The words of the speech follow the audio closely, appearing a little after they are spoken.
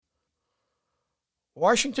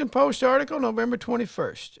Washington Post article, November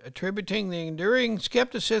 21st, attributing the enduring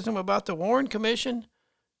skepticism about the Warren Commission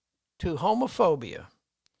to homophobia.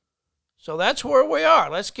 So that's where we are.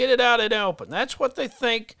 Let's get it out in the open. That's what they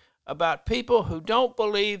think about people who don't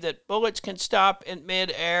believe that bullets can stop in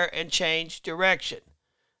midair and change direction.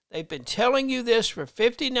 They've been telling you this for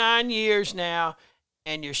 59 years now,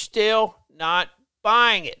 and you're still not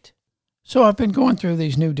buying it. So I've been going through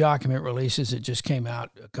these new document releases that just came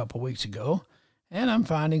out a couple weeks ago, and I'm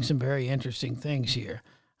finding some very interesting things here.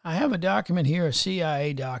 I have a document here, a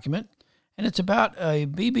CIA document, and it's about a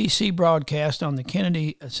BBC broadcast on the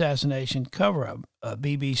Kennedy assassination cover-up.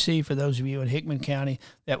 BBC, for those of you in Hickman County,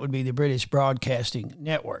 that would be the British Broadcasting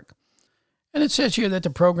Network. And it says here that the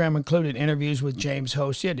program included interviews with James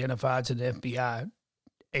Hosey, identified as an FBI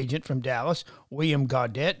agent from Dallas, William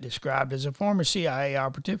Gaudet, described as a former CIA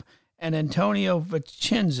operative, and Antonio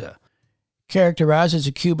Vicenza, characterized as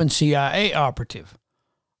a Cuban CIA operative.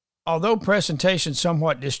 Although presentation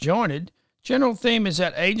somewhat disjointed, general theme is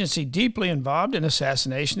that agency deeply involved in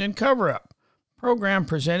assassination and cover-up. Program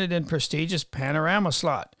presented in prestigious panorama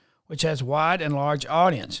slot, which has wide and large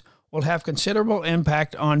audience, will have considerable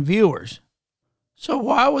impact on viewers. So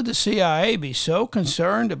why would the CIA be so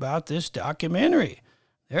concerned about this documentary?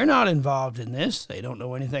 They're not involved in this. They don't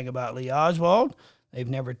know anything about Lee Oswald. They've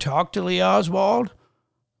never talked to Lee Oswald.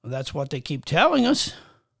 Well, that's what they keep telling us.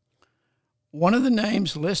 One of the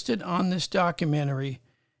names listed on this documentary,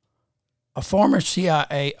 a former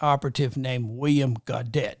CIA operative named William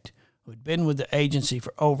Gaudet, who had been with the agency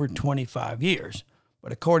for over 25 years.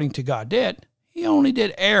 But according to Gaudet, he only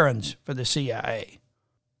did errands for the CIA.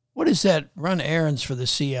 What is that, run errands for the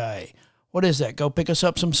CIA? What is that, go pick us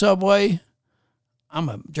up some Subway? I'm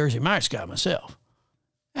a Jersey Mike's guy myself.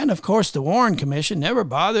 And of course, the Warren Commission never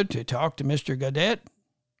bothered to talk to Mr. Gaudet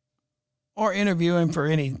or interview him for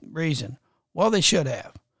any reason. Well, they should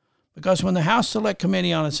have. Because when the House Select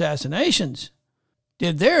Committee on Assassinations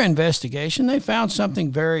did their investigation, they found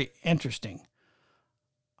something very interesting.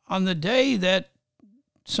 On the day that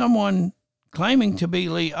someone claiming to be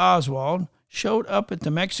Lee Oswald showed up at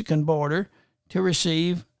the Mexican border to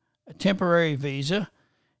receive a temporary visa,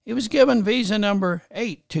 he was given visa number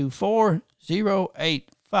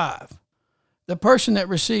 824085. The person that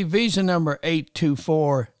received visa number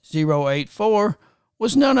 824084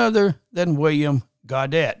 was none other than William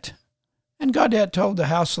Gaudet. And Gaudet told the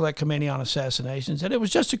House Select Committee on Assassinations that it was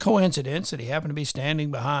just a coincidence that he happened to be standing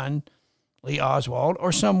behind Lee Oswald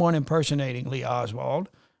or someone impersonating Lee Oswald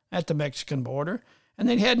at the Mexican border, and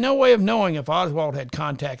they had no way of knowing if Oswald had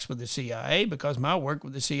contacts with the CIA because my work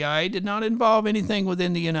with the CIA did not involve anything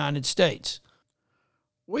within the United States.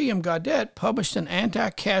 William Gaudet published an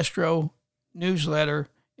anti-Castro newsletter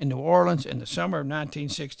in New Orleans in the summer of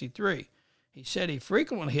 1963. He said he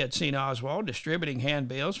frequently had seen Oswald distributing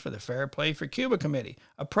handbills for the Fair Play for Cuba Committee,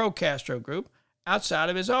 a pro-Castro group, outside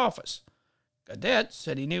of his office. Gaudet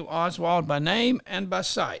said he knew Oswald by name and by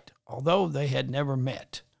sight, although they had never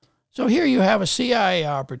met. So here you have a CIA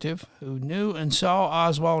operative who knew and saw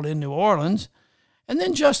Oswald in New Orleans, and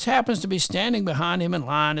then just happens to be standing behind him in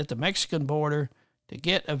line at the Mexican border to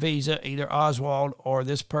get a visa, either Oswald or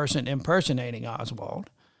this person impersonating Oswald.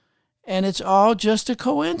 And it's all just a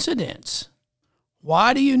coincidence.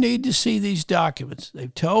 Why do you need to see these documents?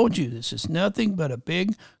 They've told you this is nothing but a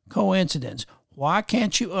big coincidence. Why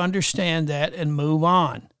can't you understand that and move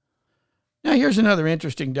on? Now, here's another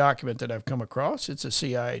interesting document that I've come across. It's a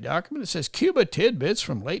CIA document. It says Cuba tidbits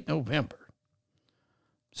from late November.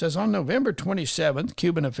 It says on November 27th,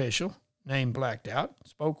 Cuban official, name blacked out,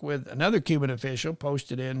 spoke with another Cuban official,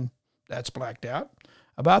 posted in, that's blacked out,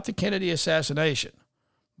 about the Kennedy assassination.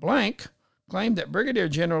 Blank claimed that Brigadier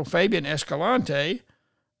General Fabian Escalante,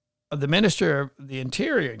 the Minister of the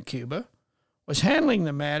Interior in Cuba, was handling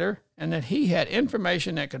the matter and that he had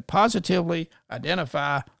information that could positively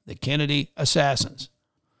identify the Kennedy assassins.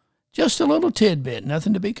 Just a little tidbit,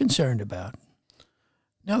 nothing to be concerned about.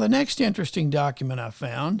 Now, the next interesting document I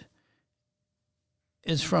found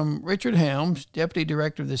is from Richard Helms, Deputy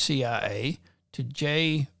Director of the CIA, to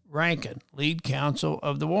Jay Rankin, Lead Counsel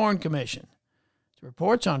of the Warren Commission.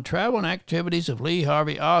 Reports on travel and activities of Lee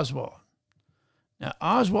Harvey Oswald. Now,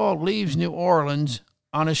 Oswald leaves New Orleans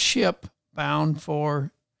on a ship bound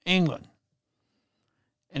for England.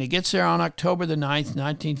 And he gets there on October the 9th,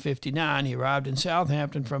 1959. He arrived in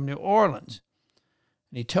Southampton from New Orleans.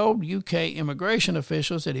 And he told UK immigration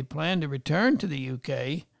officials that he planned to return to the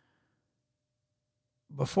UK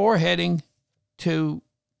before heading to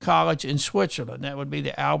college in Switzerland. That would be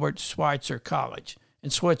the Albert Schweitzer College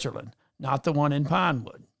in Switzerland, not the one in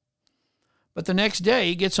Pinewood. But the next day,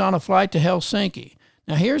 he gets on a flight to Helsinki.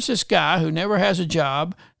 Now, here's this guy who never has a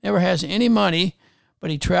job, never has any money, but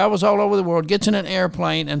he travels all over the world, gets in an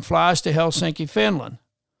airplane, and flies to Helsinki, Finland.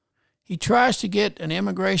 He tries to get an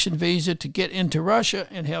immigration visa to get into Russia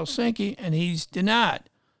and Helsinki, and he's denied.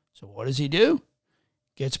 So what does he do?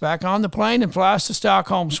 Gets back on the plane and flies to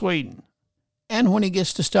Stockholm, Sweden. And when he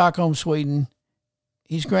gets to Stockholm, Sweden,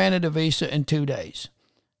 he's granted a visa in 2 days.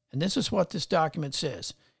 And this is what this document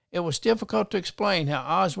says. It was difficult to explain how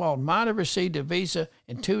Oswald might have received a visa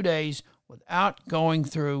in 2 days without going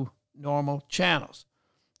through normal channels.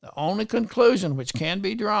 The only conclusion which can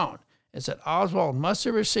be drawn is that Oswald must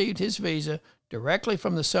have received his visa directly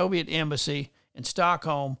from the Soviet embassy in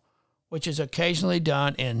Stockholm, which is occasionally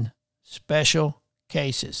done in special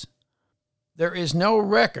cases. There is no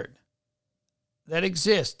record that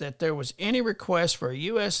exists that there was any request for a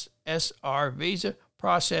USSR visa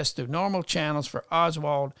processed through normal channels for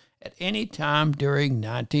Oswald at any time during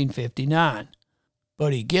 1959.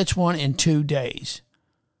 But he gets one in 2 days.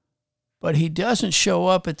 But he doesn't show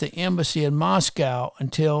up at the embassy in Moscow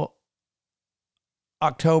until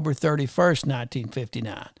October 31st,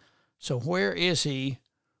 1959. So where is he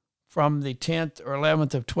from the 10th or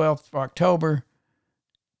 11th of 12th of October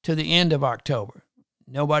to the end of October?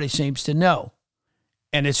 Nobody seems to know.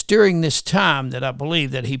 And it's during this time that I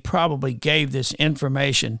believe that he probably gave this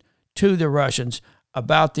information to the Russians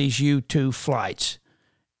about these U-2 flights.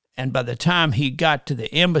 And by the time he got to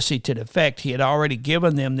the embassy to defect, he had already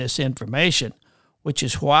given them this information, which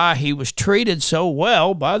is why he was treated so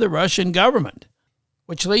well by the Russian government.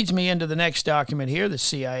 Which leads me into the next document here, the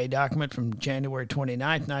CIA document from January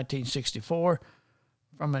 29th, 1964,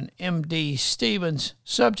 from an M.D. Stevens,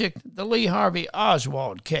 subject, the Lee Harvey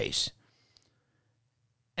Oswald case.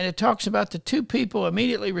 And it talks about the two people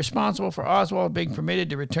immediately responsible for Oswald being permitted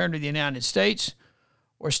to return to the United States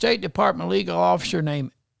were State Department legal officer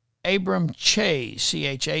named Abram Chayes,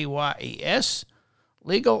 C-H-A-Y-E-S,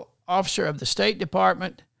 legal officer of the State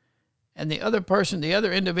Department, and the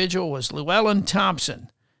other individual was Llewellyn Thompson,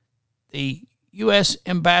 the U.S.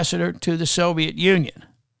 ambassador to the Soviet Union,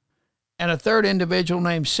 and a third individual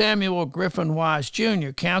named Samuel Griffin Wise,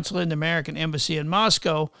 Jr., counsel in the American Embassy in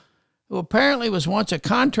Moscow, who apparently was once a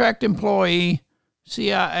contract employee,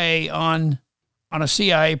 CIA, on a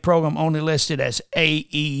CIA program only listed as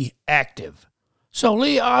AE active. So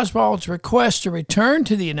Lee Oswald's request to return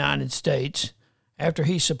to the United States after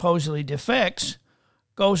he supposedly defects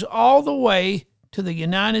goes all the way to the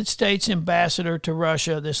United States ambassador to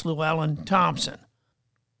Russia, this Llewellyn Thompson.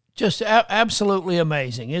 Just absolutely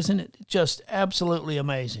amazing, isn't it? Just absolutely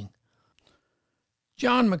amazing.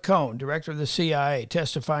 John McCone, director of the CIA,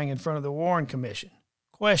 testifying in front of the Warren Commission.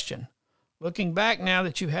 Question: looking back now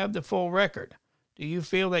that you have the full record, do you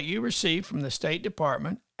feel that you received from the State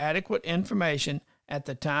Department adequate information at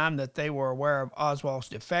the time that they were aware of Oswald's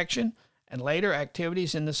defection and later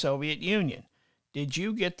activities in the Soviet Union? Did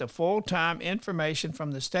you get the full-time information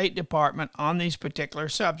from the State Department on these particular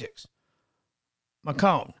subjects?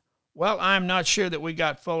 McCone: well, I'm not sure that we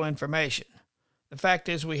got full information. The fact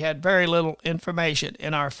is we had very little information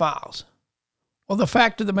in our files. Well, the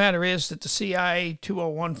fact of the matter is that the CIA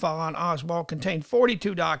 201 file on Oswald contained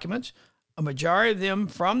 42 documents, a majority of them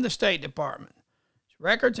from the State Department.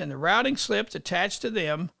 Records and the routing slips attached to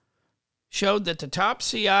them showed that the top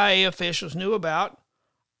CIA officials knew about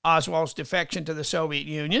Oswald's defection to the Soviet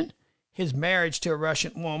Union, his marriage to a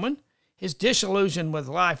Russian woman, his disillusion with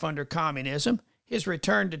life under communism, his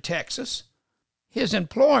return to Texas, his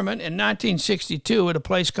employment in 1962 at a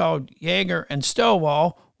place called Yeager and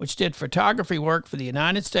Stovall, which did photography work for the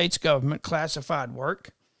United States government, classified work,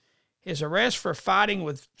 his arrest for fighting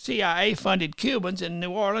with CIA-funded Cubans in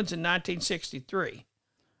New Orleans in 1963.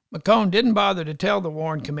 McCone didn't bother to tell the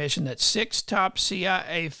Warren Commission that 6 top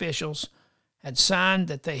CIA officials had signed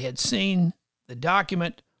that they had seen the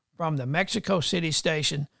document from the Mexico City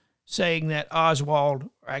station saying that Oswald,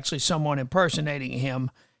 or actually someone impersonating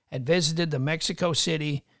him, had visited the Mexico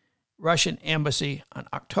City Russian embassy on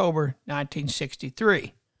October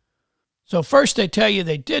 1963. So first they tell you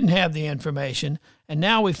they didn't have the information, and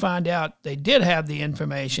now we find out they did have the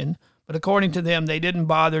information, but according to them, they didn't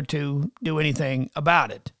bother to do anything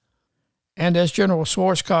about it. And as General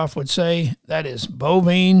Schwarzkopf would say, that is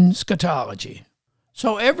bovine scatology.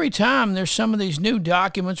 So every time there's some of these new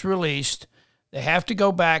documents released, they have to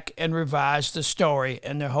go back and revise the story,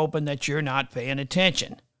 and they're hoping that you're not paying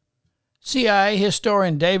attention. CIA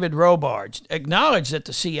historian David Robards acknowledged that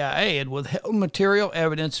the CIA had withheld material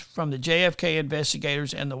evidence from the JFK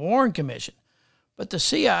investigators and the Warren Commission, but the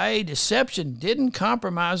CIA deception didn't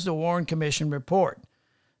compromise the Warren Commission report.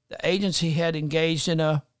 The agency had engaged in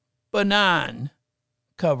a benign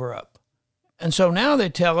cover-up. And so now they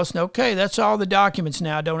tell us, okay, that's all the documents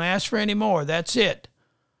now. Don't ask for any more. That's it.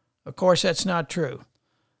 Of course, that's not true.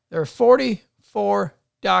 There are 44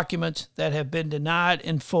 documents that have been denied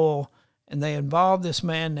in full, and they involve this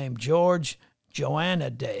man named George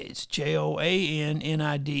Joannides, Joannides.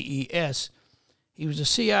 He was a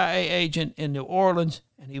CIA agent in New Orleans,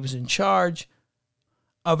 and he was in charge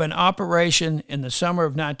of an operation in the summer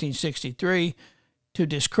of 1963 to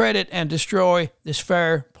discredit and destroy this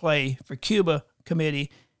Fair Play for Cuba committee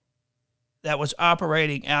that was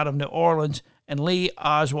operating out of New Orleans, and Lee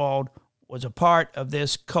Oswald was a part of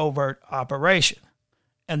this covert operation.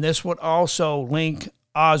 And this would also link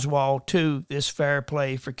Oswald to this Fair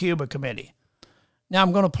Play for Cuba committee. Now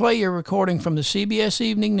I'm going to play your recording from the CBS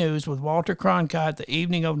Evening News with Walter Cronkite the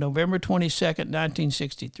evening of November 22nd,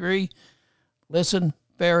 1963. Listen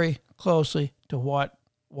very closely to what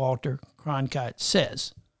Walter Cronkite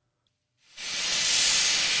says.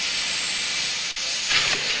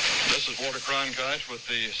 This is Walter Cronkite with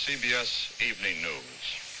the CBS Evening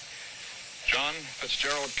News. John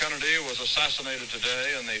Fitzgerald Kennedy was assassinated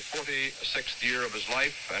today in the 46th year of his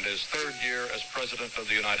life and his third year as President of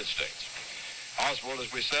the United States. Oswald,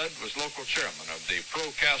 as we said, was local chairman of the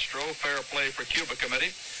pro-Castro Fair Play for Cuba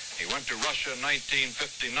Committee. He went to Russia in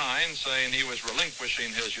 1959 saying he was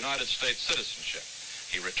relinquishing his United States citizenship.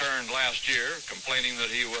 He returned last year complaining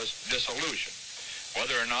that he was disillusioned.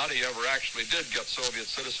 Whether or not he ever actually did get Soviet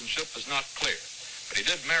citizenship is not clear. But he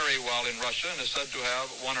did marry while in Russia and is said to have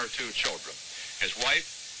 1 or 2 children. His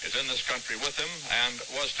wife is in this country with him and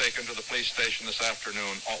was taken to the police station this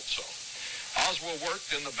afternoon also. Oswald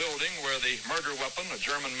worked in the building where the murder weapon, a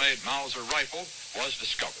German-made Mauser rifle, was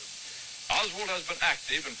discovered. Oswald has been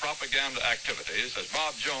active in propaganda activities, as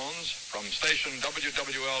Bob Jones from station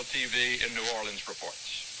WWL-TV in New Orleans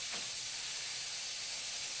reports.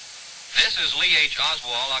 This is Lee H.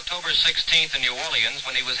 Oswald, October 16th in New Orleans,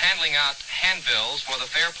 when he was handing out handbills for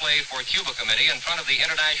the Fair Play for Cuba Committee in front of the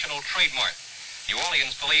International Trade Mart. New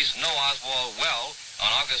Orleans police know Oswald well.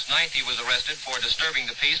 On August 9th, he was arrested for disturbing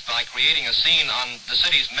the peace by creating a scene on the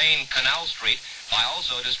city's main Canal Street by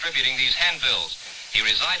also distributing these handbills. He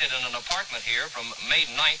resided in an apartment here from May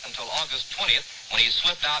 9th until August 20th, when he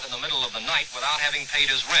slipped out in the middle of the night without having paid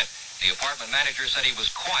his rent. The apartment manager said he was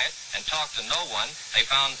quiet and talked to no one. They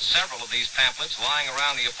found several of these pamphlets lying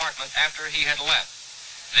around the apartment after he had left.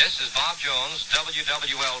 This is Bob Jones,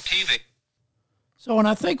 WWL-TV. So, and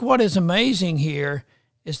I think what is amazing here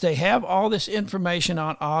is they have all this information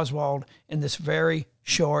on Oswald in this very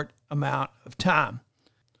short amount of time.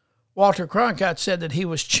 Walter Cronkite said that he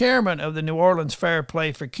was chairman of the New Orleans Fair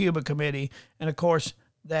Play for Cuba Committee, and of course,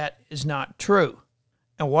 that is not true.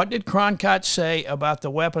 And what did Cronkite say about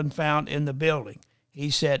the weapon found in the building?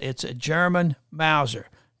 He said it's a German Mauser,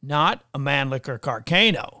 not a Mannlicher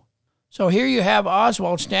Carcano. So here you have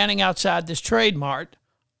Oswald standing outside this trade mart,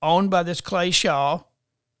 owned by this Clay Shaw,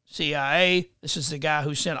 CIA. This is the guy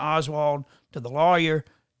who sent Oswald to the lawyer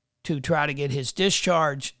to try to get his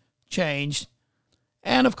discharge changed.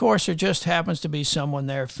 And, of course, there just happens to be someone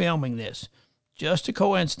there filming this. Just a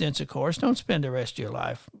coincidence, of course. Don't spend the rest of your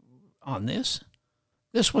life on this.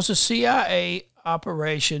 This was a CIA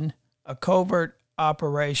operation, a covert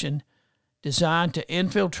operation designed to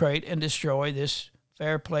infiltrate and destroy this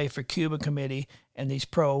Fair Play for Cuba Committee and these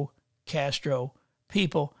pro-Castro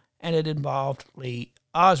people, and it involved Lee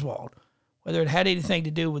Oswald. Whether it had anything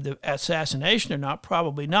to do with the assassination or not,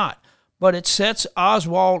 probably not. But it sets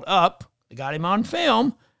Oswald up. They got him on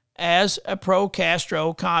film as a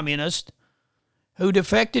pro-Castro communist who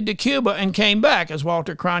defected to Cuba and came back, as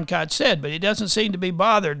Walter Cronkite said, but he doesn't seem to be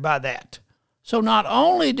bothered by that. So not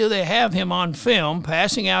only do they have him on film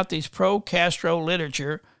passing out these pro-Castro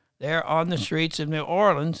literature there on the streets of New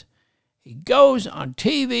Orleans, he goes on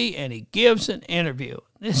TV and he gives an interview.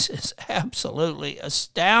 This is absolutely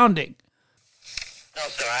astounding. No,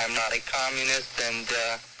 sir, I am not a communist, and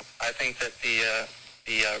I think that the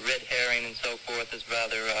red herring and so forth is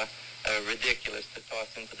rather ridiculous to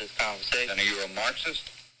toss into this conversation. And are you a Marxist?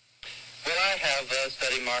 Well, I have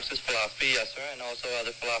studied Marxist philosophy, yes, sir, and also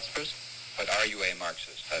other philosophers. But are you a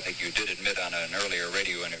Marxist? I think you did admit on an earlier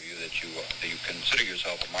radio interview that you consider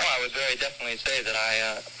yourself a Marxist. Well, I would very definitely say that I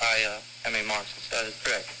am a Marxist. That is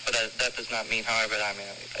correct. But that does not mean, however, that I'm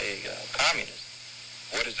a communist.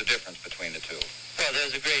 What is the difference between the two? Well,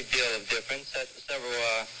 there's a great deal of difference.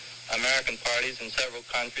 Several American parties in several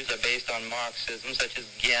countries are based on Marxism, such as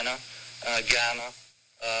Ghana.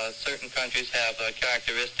 Certain countries have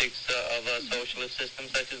characteristics of a socialist system,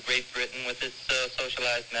 such as Great Britain with its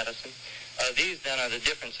socialized medicine. These, then, are the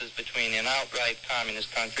differences between an outright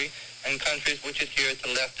communist country and countries which adhere to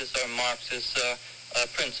leftist or Marxist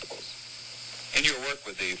principles. In your work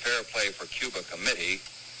with the Fair Play for Cuba Committee,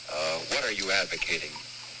 what are you advocating?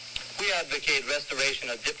 We advocate restoration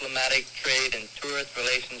of diplomatic, trade, and tourist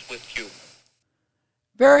relations with Cuba.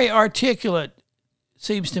 Very articulate,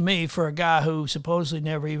 seems to me, for a guy who supposedly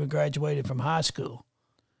never even graduated from high school.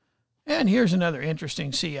 And here's another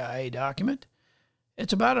interesting CIA document.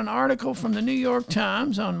 It's about an article from the New York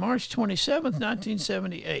Times on March 27,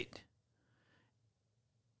 1978.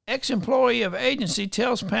 Ex-employee of agency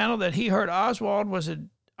tells panel that he heard Oswald was an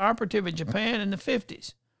operative in Japan in the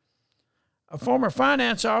 50s. A former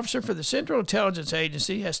finance officer for the Central Intelligence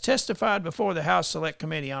Agency has testified before the House Select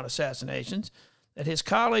Committee on Assassinations that his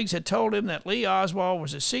colleagues had told him that Lee Oswald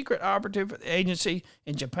was a secret operative for the agency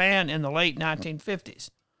in Japan in the late 1950s.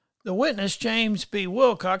 The witness, James B.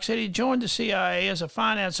 Wilcox, said he joined the CIA as a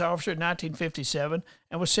finance officer in 1957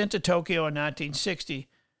 and was sent to Tokyo in 1960.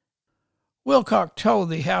 Wilcox told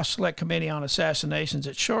the House Select Committee on Assassinations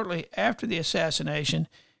that shortly after the assassination,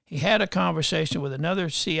 he had a conversation with another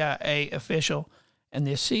CIA official, and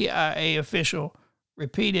the CIA official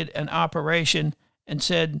repeated an operation and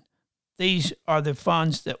said, "These are the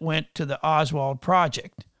funds that went to the Oswald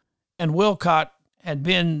project." And Wilcox had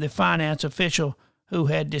been the finance official who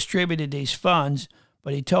had distributed these funds,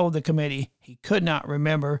 but he told the committee he could not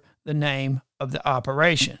remember the name of the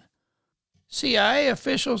operation. CIA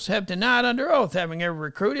officials have denied under oath having ever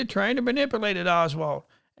recruited, trained, or manipulated Oswald,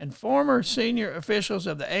 and former senior officials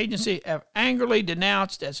of the agency have angrily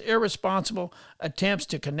denounced as irresponsible attempts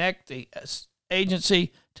to connect the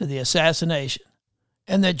agency to the assassination,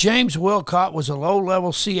 and that James Wilcox was a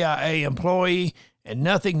low-level CIA employee and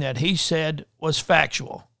nothing that he said was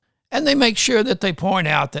factual. And they make sure that they point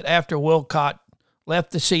out that after Wilcox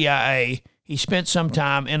left the CIA, he spent some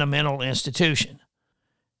time in a mental institution.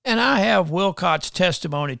 And I have Wilcox's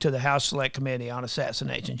testimony to the House Select Committee on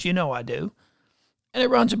Assassinations. You know I do. And it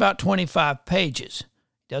runs about 25 pages.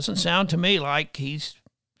 Doesn't sound to me like he's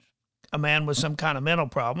a man with some kind of mental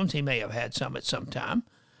problems. He may have had some at some time.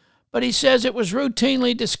 But he says it was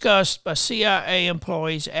routinely discussed by CIA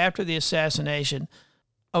employees after the assassination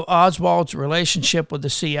of Oswald's relationship with the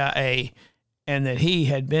CIA and that he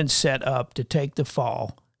had been set up to take the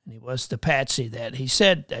fall. And he was the patsy that he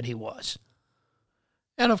said that he was.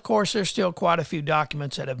 And of course, there's still quite a few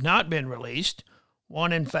documents that have not been released.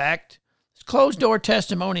 One, in fact, is closed-door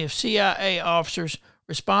testimony of CIA officers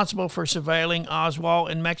responsible for surveilling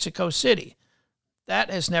Oswald in Mexico City.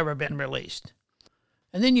 That has never been released.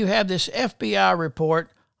 And then you have this FBI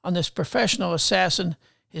report on this professional assassin.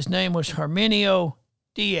 His name was Herminio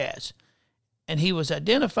Diaz, and he was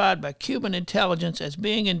identified by Cuban intelligence as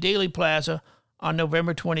being in Dealey Plaza on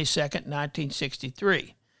November 22,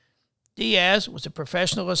 1963. Diaz was a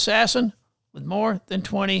professional assassin with more than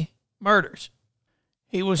 20 murders.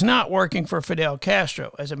 He was not working for Fidel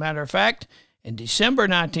Castro. As a matter of fact, in December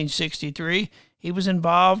 1963, he was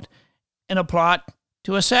involved in a plot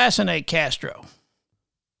to assassinate Castro.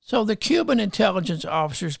 So the Cuban intelligence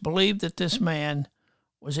officers believed that this man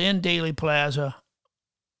was in Dealey Plaza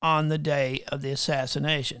on the day of the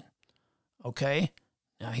assassination. Okay,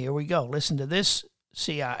 now here we go. Listen to this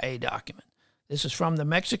CIA document. This is from the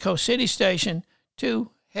Mexico City station to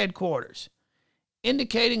headquarters,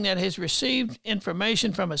 indicating that he's received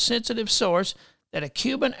information from a sensitive source that a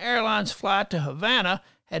Cuban Airlines flight to Havana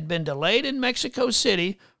had been delayed in Mexico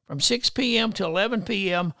City from 6 p.m. to 11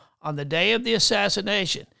 p.m. on the day of the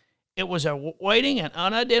assassination. It was awaiting an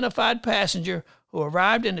unidentified passenger who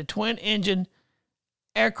arrived in the twin-engine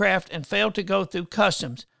aircraft and failed to go through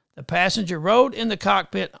customs. The passenger rode in the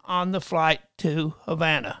cockpit on the flight to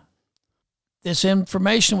Havana. This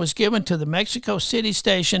information was given to the Mexico City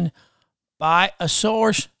station by a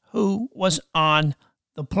source who was on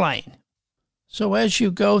the plane. So as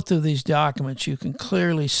you go through these documents, you can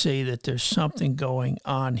clearly see that there's something going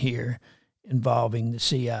on here involving the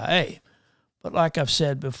CIA. But like I've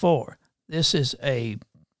said before, this is a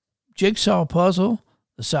jigsaw puzzle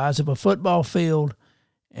the size of a football field,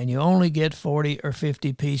 and you only get 40 or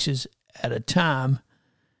 50 pieces at a time,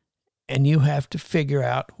 and you have to figure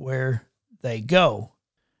out where they go.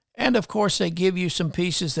 And of course, they give you some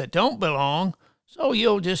pieces that don't belong, so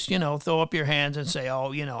you'll just, throw up your hands and say,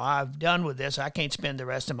 I've done with this. I can't spend the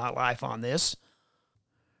rest of my life on this.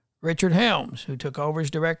 Richard Helms, who took over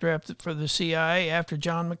as director for the CIA after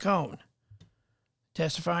John McCone,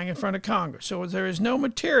 testifying in front of Congress. So there is no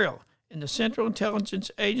material in the Central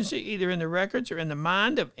Intelligence Agency, either in the records or in the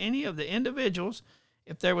mind of any of the individuals,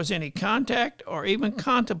 if there was any contact or even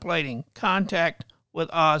contemplating contact with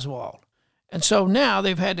Oswald. And so now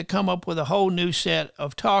they've had to come up with a whole new set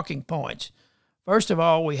of talking points. First of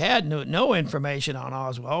all, we had no information on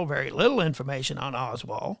Oswald, very little information on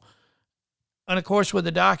Oswald. And of course, with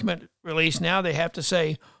the document release now, they have to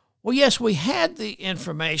say, well, yes, we had the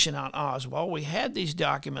information on Oswald. We had these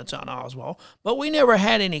documents on Oswald, but we never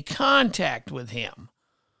had any contact with him.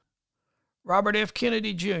 Robert F.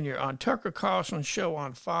 Kennedy Jr. on Tucker Carlson's show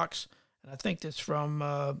on Fox, and I think that's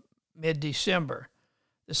from mid-December.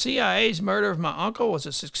 The CIA's murder of my uncle was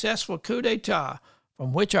a successful coup d'etat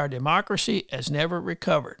from which our democracy has never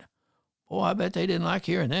recovered. Oh, I bet they didn't like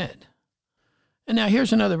hearing that. And now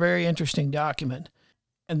here's another very interesting document.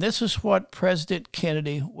 And this is what President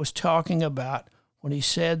Kennedy was talking about when he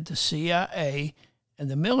said the CIA and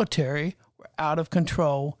the military were out of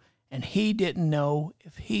control and he didn't know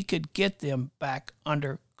if he could get them back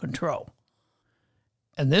under control.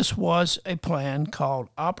 And this was a plan called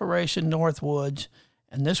Operation Northwoods,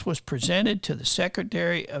 and this was presented to the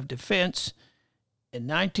Secretary of Defense in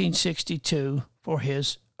 1962 for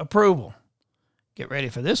his approval. Get ready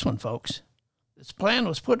for this one, folks. This plan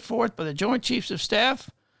was put forth by the Joint Chiefs of Staff,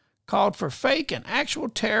 called for fake and actual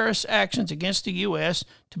terrorist actions against the U.S.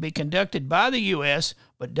 to be conducted by the U.S.,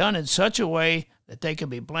 but done in such a way that they could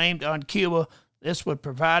be blamed on Cuba. This would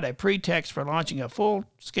provide a pretext for launching a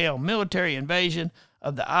full-scale military invasion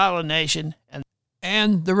of the island nation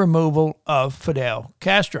and the removal of Fidel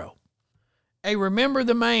Castro. A Remember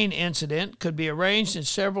the Maine incident could be arranged in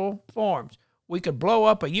several forms. We could blow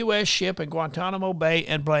up a U.S. ship in Guantanamo Bay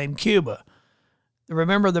and blame Cuba. The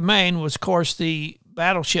Remember the Maine was, of course, the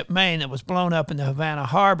battleship Maine that was blown up in the Havana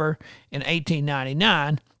Harbor in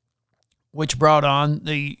 1899, which brought on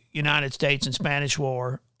the United States and Spanish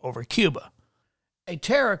War over Cuba. A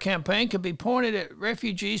terror campaign could be pointed at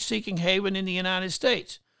refugees seeking haven in the United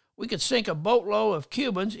States. We could sink a boatload of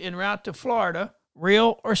Cubans en route to Florida,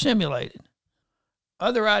 real or simulated.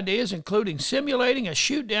 Other ideas including simulating a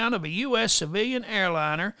shoot-down of a U.S. civilian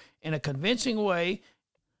airliner in a convincing way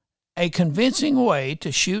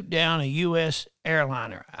to shoot down a U.S.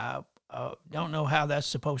 airliner. I don't know how that's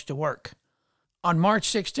supposed to work. On March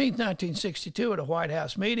 16, 1962, at a White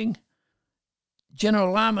House meeting,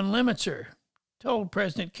 General Lyman Lemitzer told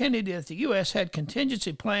President Kennedy that the U.S. had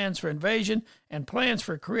contingency plans for invasion and plans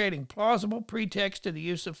for creating plausible pretext to the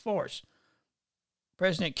use of force.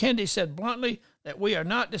 President Kennedy said bluntly that we are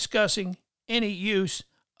not discussing any use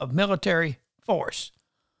of military force.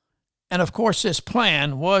 And of course, this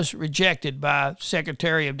plan was rejected by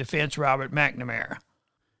Secretary of Defense Robert McNamara.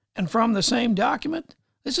 And from the same document,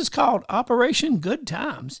 this is called Operation Good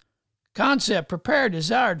Times. Concept: prepare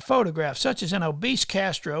desired photographs, such as an obese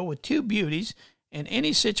Castro with two beauties in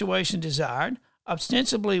any situation desired,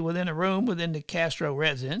 ostensibly within a room within the Castro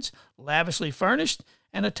residence, lavishly furnished,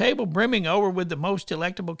 and a table brimming over with the most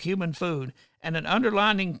delectable Cuban food, and an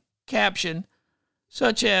underlining caption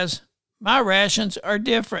such as, "My rations are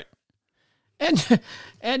different."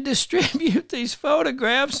 And distribute these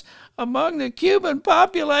photographs among the Cuban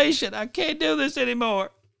population. I can't do this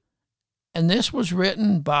anymore. And this was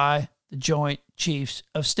written by the Joint Chiefs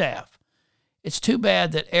of Staff. It's too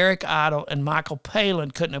bad that Eric Idle and Michael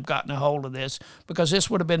Palin couldn't have gotten a hold of this, because this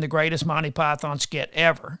would have been the greatest Monty Python skit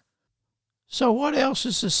ever. So what else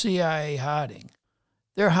is the CIA hiding?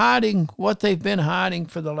 They're hiding what they've been hiding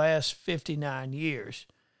for the last 59 years.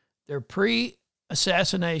 Their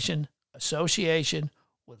pre-assassination association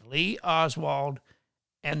with Lee Oswald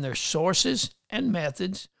and their sources and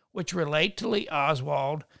methods which relate to Lee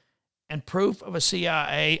Oswald, and proof of a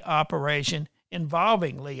CIA operation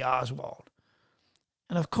involving Lee Oswald.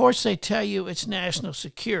 And of course they tell you it's national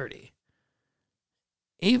security.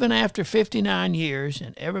 Even after 59 years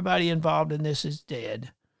and everybody involved in this is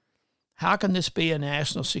dead, how can this be a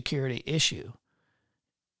national security issue?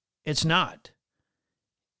 It's not.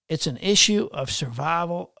 It's an issue of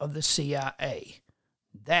survival of the CIA.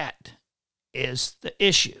 That is the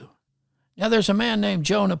issue. Now, there's a man named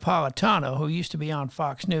Joe Napolitano who used to be on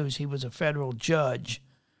Fox News. He was a federal judge,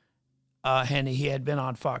 and he had been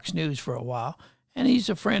on Fox News for a while, and he's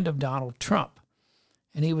a friend of Donald Trump.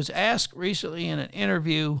 And he was asked recently in an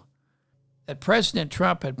interview that President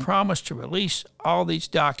Trump had promised to release all these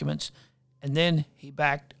documents, and then he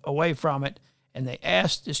backed away from it. And they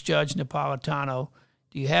asked this Judge Napolitano,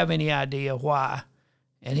 "Do you have any idea why?"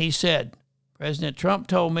 And he said, "President Trump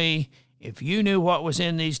told me if you knew what was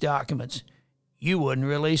in these documents, you wouldn't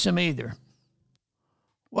release them either."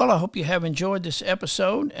 Well, I hope you have enjoyed this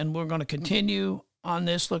episode, and we're going to continue on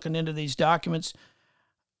this, looking into these documents.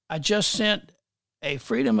 I just sent a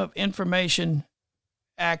Freedom of Information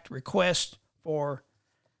Act request for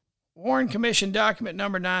Warren Commission document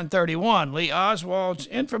number 931, Lee Oswald's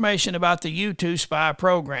information about the U-2 spy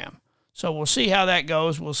program. So we'll see how that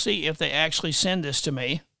goes. We'll see if they actually send this to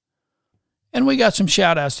me. And we got some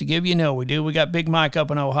shout-outs to give. You know we do. We got Big Mike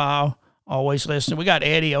up in Ohio always listening. We got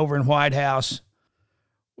Eddie over in White House.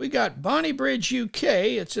 We got Bonnybridge, UK.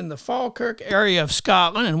 It's in the Falkirk area of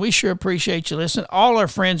Scotland, and we sure appreciate you listening. All our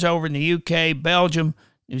friends over in the UK, Belgium,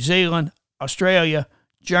 New Zealand, Australia,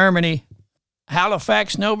 Germany,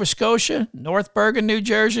 Halifax, Nova Scotia, North Bergen, New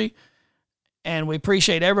Jersey, and we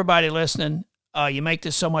appreciate everybody listening. You make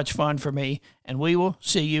this so much fun for me, and we will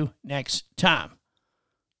see you next time.